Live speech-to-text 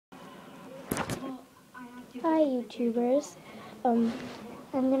Hi YouTubers. I'm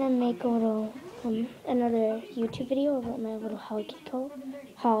gonna make a little another YouTube video about my little Hello Kitty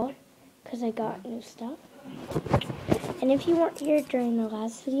haul because I got new stuff. And if you weren't here during the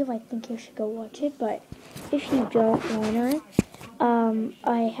last video, I think you should go watch it. But if you don't wanna,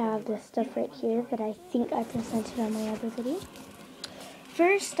 I have this stuff right here that I think I presented on my other video.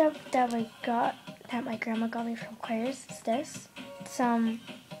 First stuff that I got that my grandma got me from Claire's is this. It's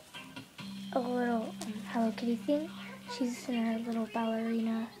a little Hello Kitty thing. She's in her little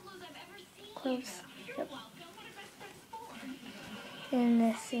ballerina clothes. Yep. And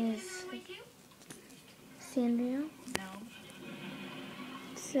this is Sanrio.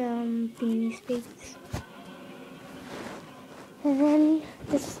 Some Beanie Spades. And then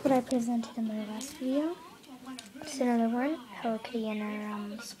this is what I presented in my last video. It's another one, Hello Kitty in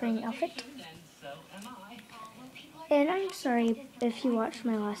her spring outfit. And I'm sorry if you watched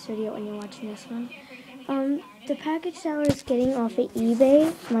my last video and you're watching this one. The package that I was getting off of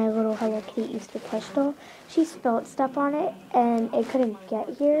eBay, my little Hello Kitty Easter plush doll, she spilled stuff on it and it couldn't get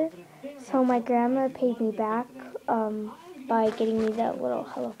here. So my grandma paid me back by getting me that little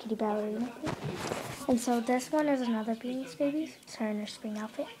Hello Kitty ballerina thing. And so this one is another Beanie Babies. It's her in her spring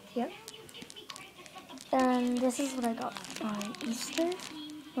outfit. Yep. And this is what I got on Easter.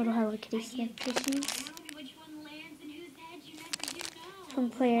 Little Hello Kitty sniff tissues. From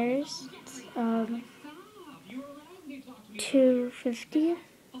Claire's. $2.50.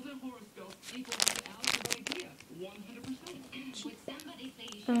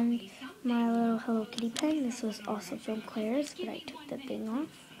 And my little Hello Kitty pen. This was also from Claire's, but I took the thing off.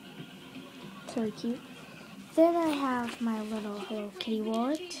 It's really cute. Then I have my little Hello Kitty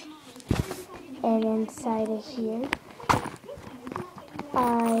wallet. And inside of here,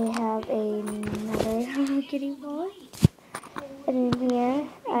 I have another Hello Kitty wallet. And in here,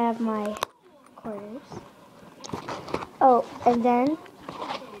 I have my quarters. Oh, and then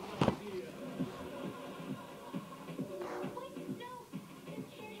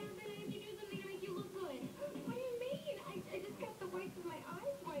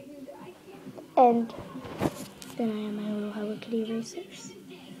I have my little Hello Kitty erasers.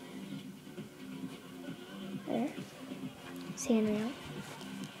 There. Sanrio.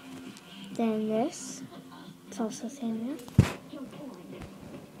 Then this. It's also Sanrio.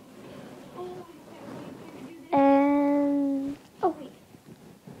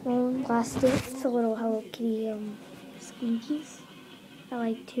 And lastly, it's a little Hello Kitty squinkies. I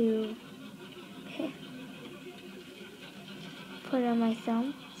like to put on my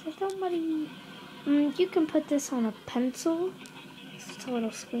thumb. So somebody, you can put this on a pencil. It's a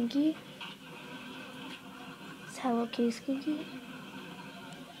little squinky. It's Hello Kitty squinky.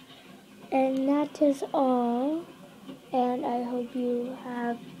 And that is all. And I hope you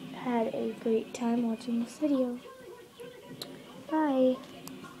have had a great time watching this video. Bye.